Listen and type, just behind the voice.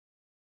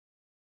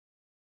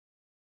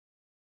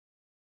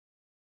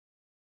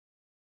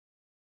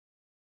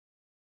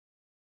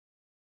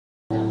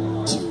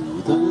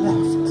the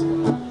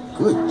left.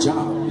 Good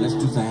job. Let's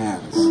do the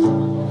hands.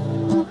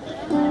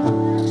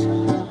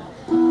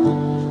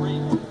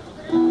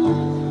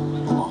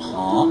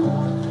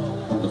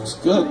 Looks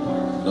good.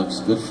 Looks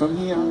good from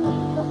here.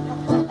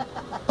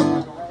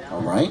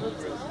 All right.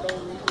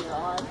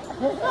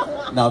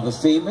 Now the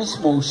famous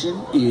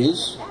motion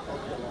is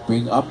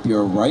bring up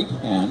your right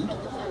hand.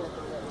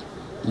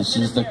 This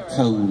is the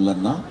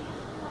kaulana.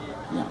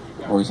 Yeah.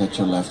 Or is that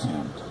your left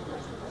hand?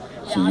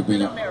 So you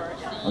bring up.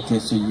 Okay,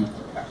 so you.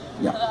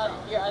 Yeah.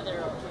 Your other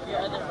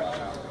right.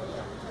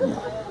 Yeah.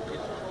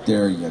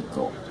 There you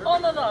go. Oh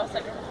no, it's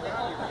like.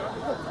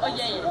 Oh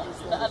yeah,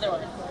 the other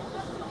one.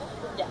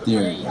 Yeah.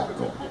 There you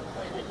go.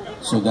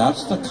 So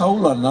that's the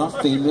kaulana,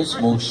 famous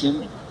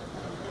motion.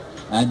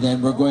 And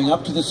then we're going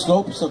up to the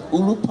slopes of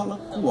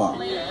Ulupalakua.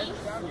 Please,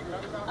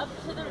 up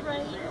to the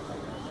right.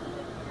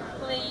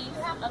 Please,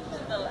 up to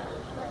the left.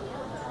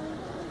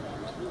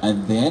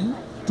 And then,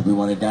 do we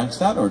want to dance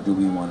that or do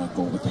we want to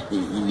go with the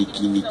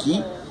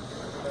iniki-niki?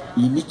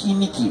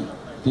 Iniki-niki.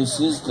 This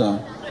is the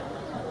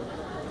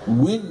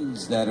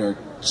winds that are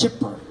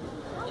chipper.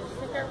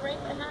 Stick our right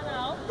hand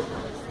out,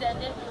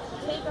 extend it,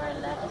 take our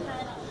left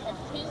hand and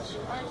pinch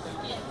our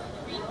skin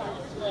 3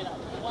 times. Going up.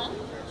 1,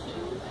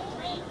 2,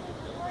 3.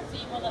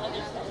 Same on the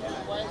other side.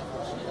 1, 2.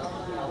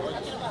 We're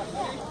talking about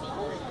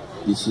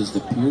piercing. This is the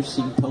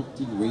piercing,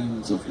 pelting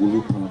rains of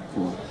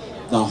Ulupalakua,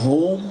 the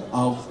home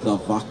of the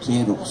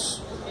vaqueros.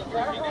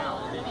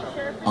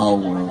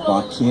 Our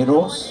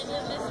vaqueros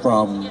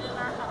from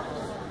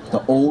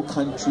the old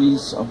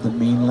countries of the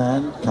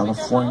mainland,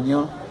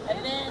 California,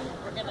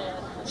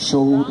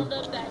 showed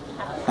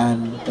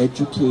and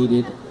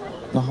educated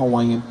the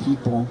Hawaiian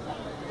people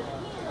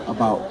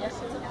about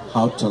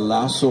how to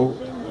lasso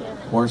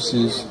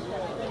horses,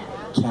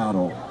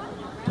 cattle.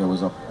 There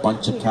was a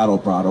bunch of cattle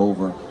brought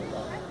over.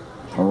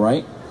 All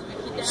right?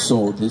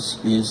 So this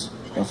is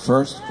the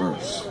first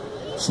verse.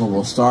 So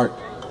we'll start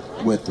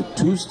with the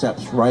 2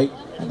 steps right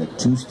and the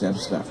 2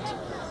 steps left.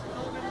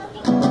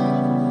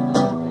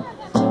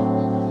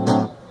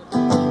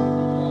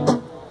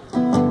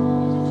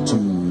 To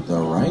the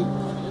right,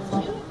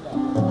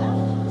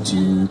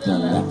 to the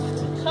left.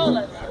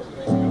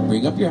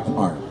 Bring up your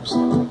arms.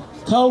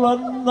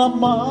 Kaulana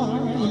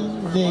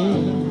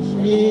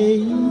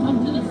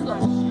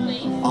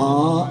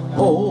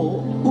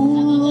o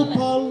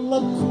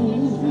Ulupalakua.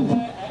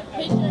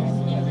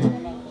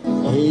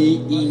 Hey,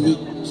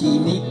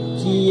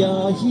 iniki-niki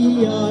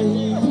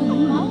ahi-ahi.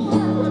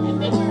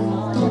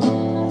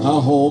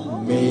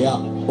 Kahomea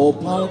o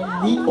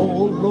pani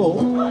olo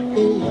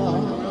ea.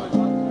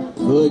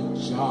 Good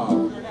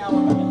job.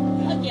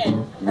 Again.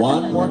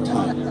 One more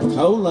time.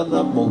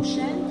 Kaulana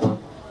motion.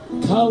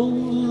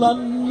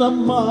 Kaulana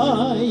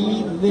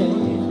maine.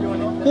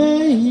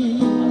 Hey.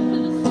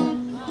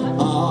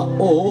 A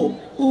o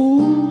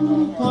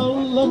Ulupalakua.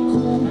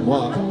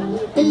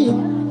 Ea.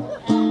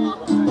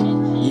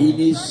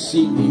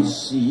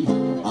 Inisi-nisi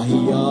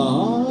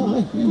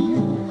ahi-ahi.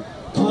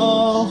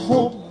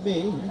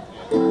 Kahome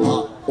a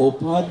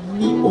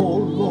opani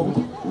olo.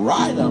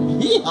 Ride 'em.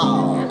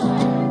 Hee-haw.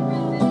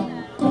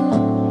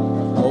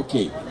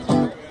 Okay.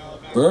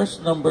 Verse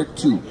number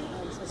 2.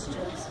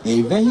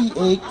 E vehi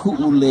e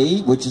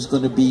ku'ulei, which is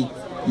going to be,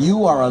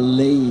 you are a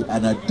lei,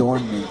 an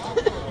adornment,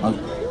 a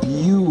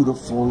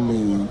beautiful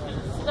lei.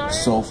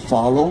 So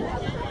follow.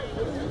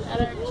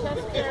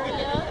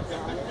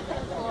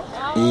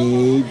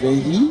 E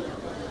vehi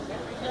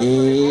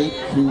e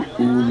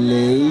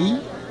ku'ulei.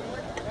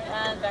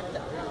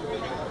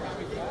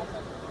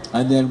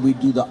 And then we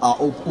do the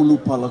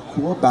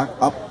Ulupalakua back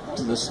up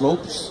to the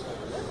slopes.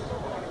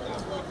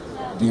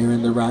 There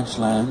in the ranch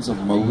lands of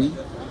Maui.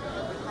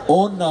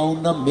 O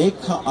nauna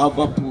meka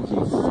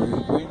avapuhi,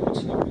 fragrant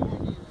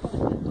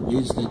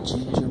is the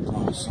ginger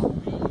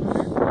blossom.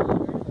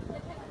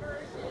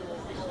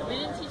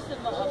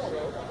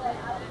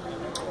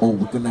 Oh,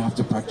 we're gonna have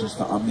to practice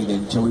the ami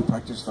then. Shall we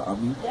practice the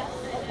ami?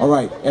 All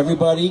right,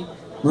 everybody,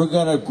 we're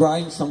gonna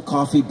grind some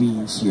coffee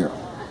beans here.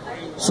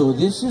 So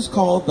this is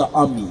called the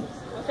ami.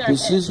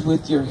 This is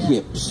with your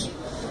hips.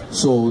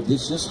 So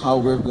this is how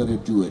we're gonna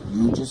do it.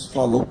 You just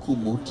follow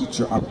Kumu,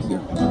 teacher up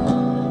here.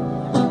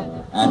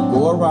 And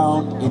go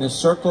around in a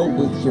circle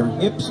with your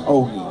hips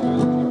only.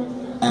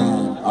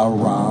 And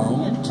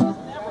around,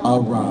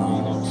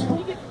 around,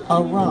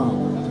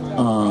 around.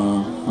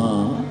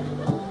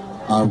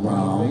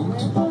 Around,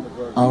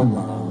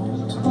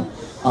 around,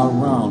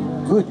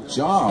 around. Good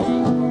job.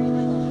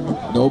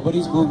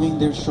 Nobody's moving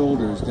their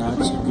shoulders.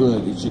 That's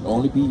good. It should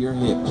only be your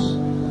hips.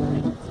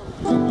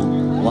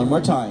 One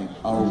more time.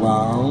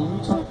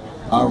 Around,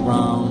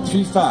 around.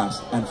 3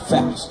 fast and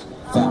fast,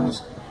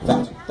 fast,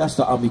 fast. That's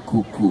the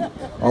amikuku.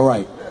 All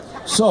right.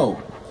 So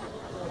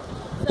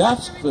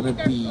that's gonna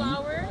be.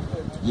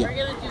 Yeah. We're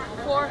gonna do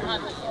 4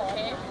 ami,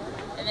 okay?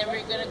 And then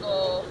we're gonna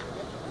go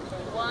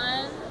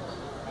 1,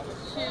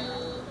 2,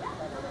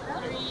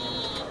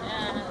 3,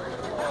 and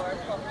 4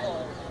 for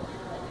 4.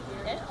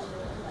 Okay?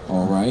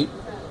 All right.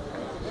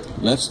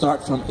 Let's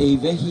start from e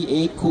vehi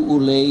e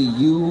ku'ulei.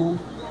 You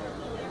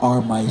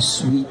are my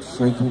sweet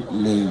fragrant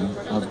lei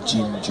of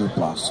ginger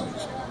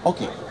blossoms.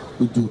 Okay,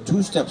 we do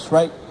 2 steps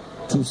right,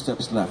 2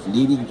 steps left,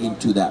 leading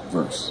into that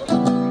verse.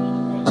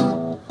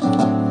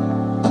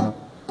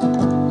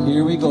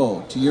 Here we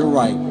go, to your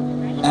right,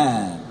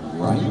 and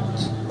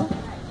right,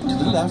 to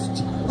the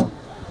left.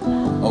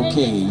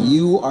 Okay,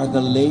 you are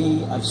the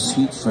lei of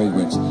sweet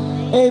fragrance.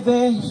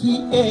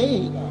 Evehi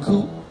e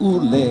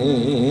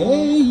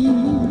ku'ulei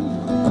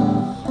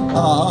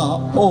a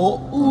o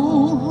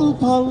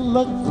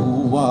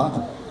ulupalakua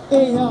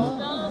ea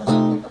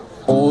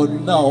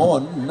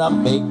ona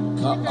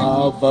meka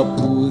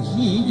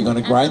avapuhi. You're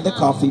gonna grind the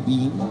coffee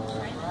bean.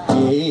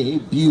 E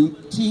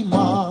beauty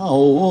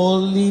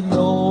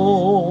maolino.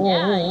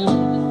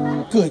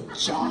 Good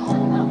job.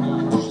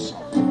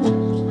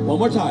 Awesome. One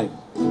more time.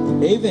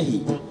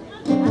 Evehi.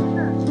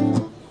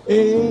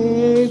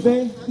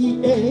 Evehi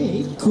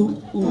e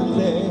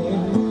ku'ulei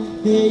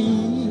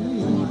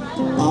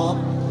a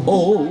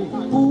o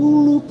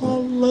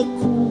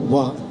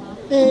ulupalakua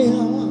ea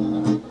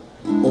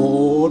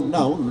o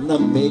nauna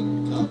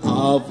meka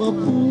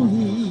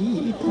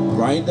avapuhi.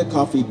 Grind the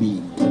coffee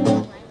bean.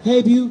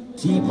 Hey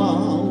beauty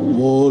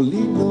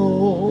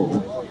maolino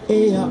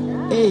ea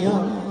ea.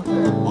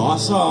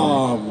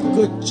 Awesome.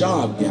 Good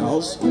job,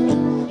 gals.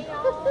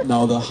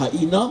 Now the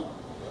haina.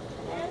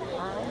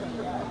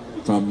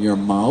 From your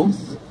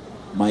mouth,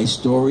 my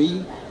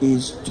story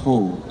is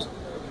told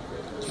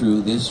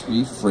through this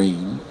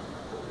refrain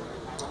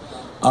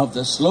of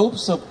the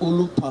slopes of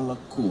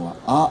Ulupalakua,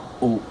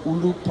 o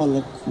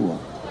Ulupalakua,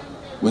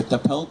 with the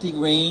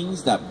pelting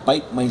rains that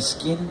bite my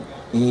skin,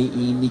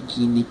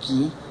 niki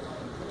niki,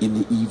 in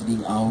the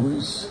evening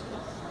hours,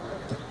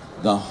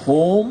 the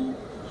home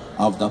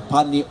of the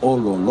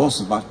Paniolo,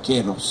 Los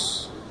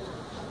Vaqueros,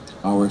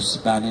 our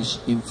Spanish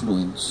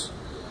influence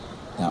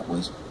that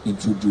was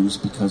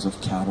introduced because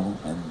of cattle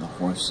and the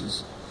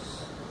horses.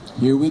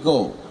 Here we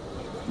go.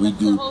 We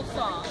do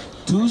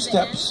 2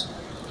 steps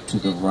to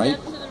the right.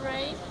 Step to the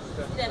right,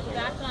 step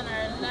back on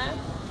our left,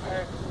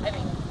 or I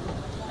mean,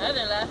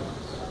 other left,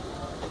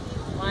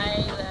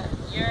 my left,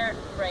 your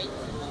right,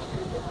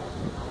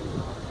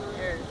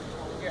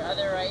 your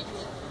other right.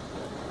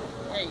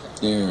 There you go.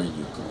 There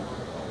you go.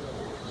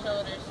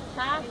 Shoulders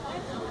tap,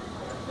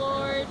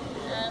 forward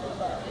and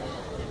back.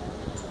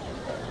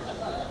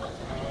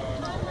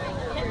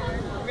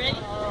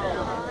 Ready?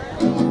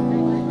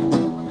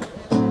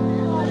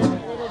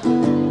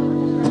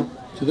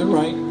 To the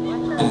right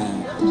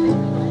and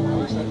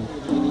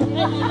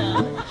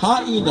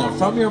haina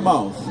from your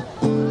mouth.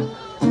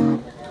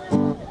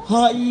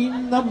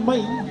 Haina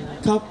mai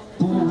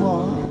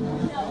kapua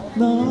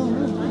na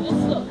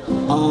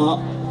a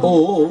o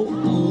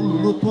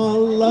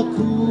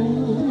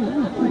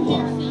ulupalakua.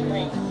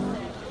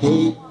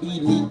 He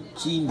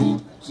iniki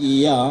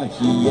niki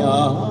ahia.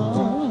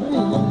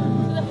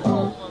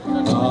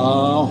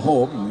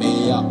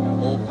 Kahomea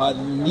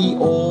opani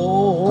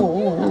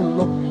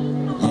olo.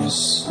 Yes,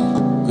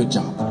 good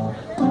job.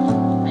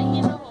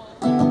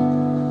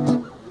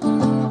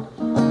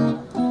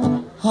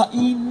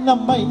 Haina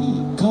mai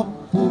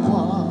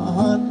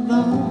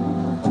kapuana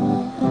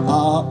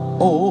a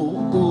o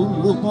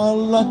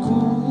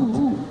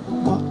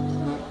ulupalakua.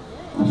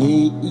 He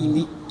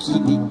iniki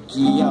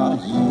niki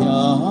ahia.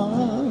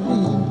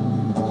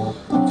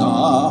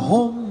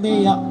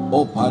 Kahomea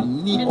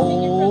opani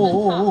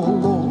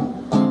olo.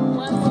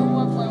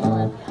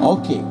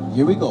 Okay,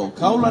 here we go.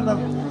 Kaulana,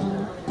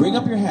 bring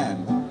up your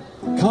hand.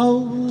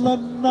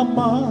 Kaulana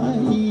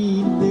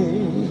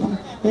maine,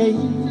 hey,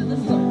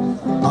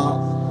 a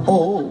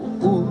o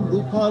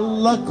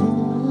ulupalaku,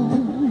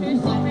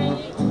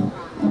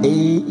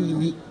 e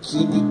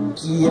iniki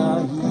niki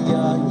ahi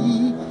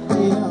ahi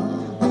ea,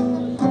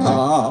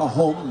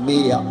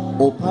 kahomea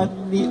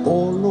opani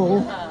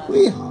olo,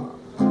 weha,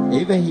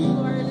 evehi.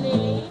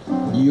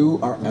 You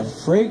are a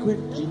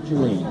fragrant ginger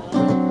lane.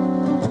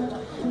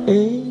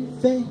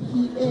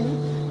 Evehi e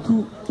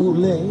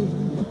ku'ulei,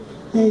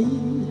 hey,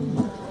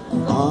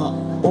 a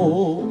o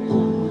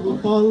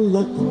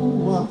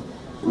ulupalakua,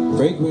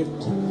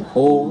 fragrant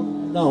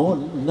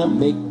ona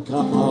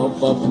meka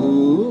avapu,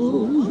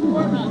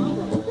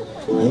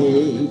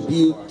 hey,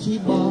 beauty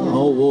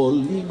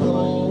maolino.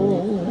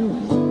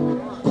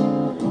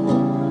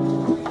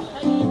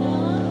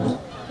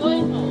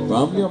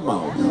 From your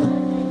mouth.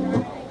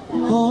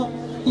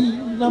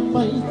 Haina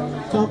mai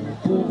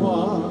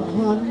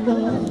kapuana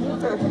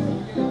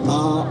a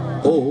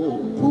o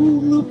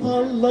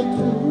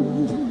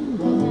ulupalakua.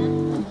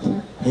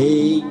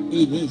 Hey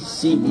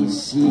inisi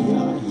nisi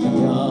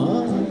ahia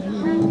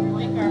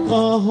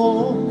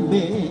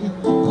kahome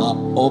a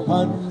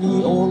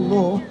opani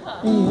olo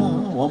ea.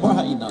 One more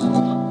haina.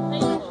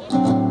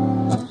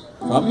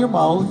 From your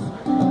mouth.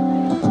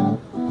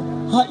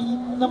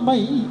 Haina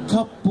mai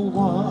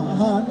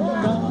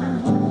kapuana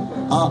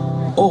a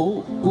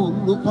o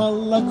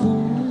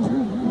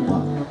ulupalakua.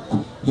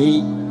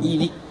 Hey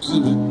iniki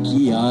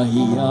niki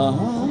ahi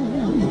ahi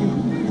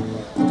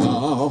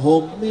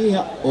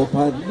kahomea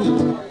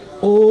opani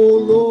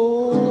olo.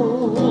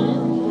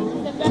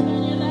 Step back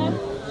on your left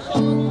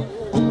shoulder.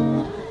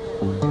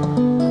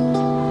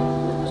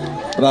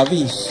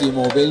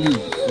 Bravissimo,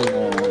 bellissimo.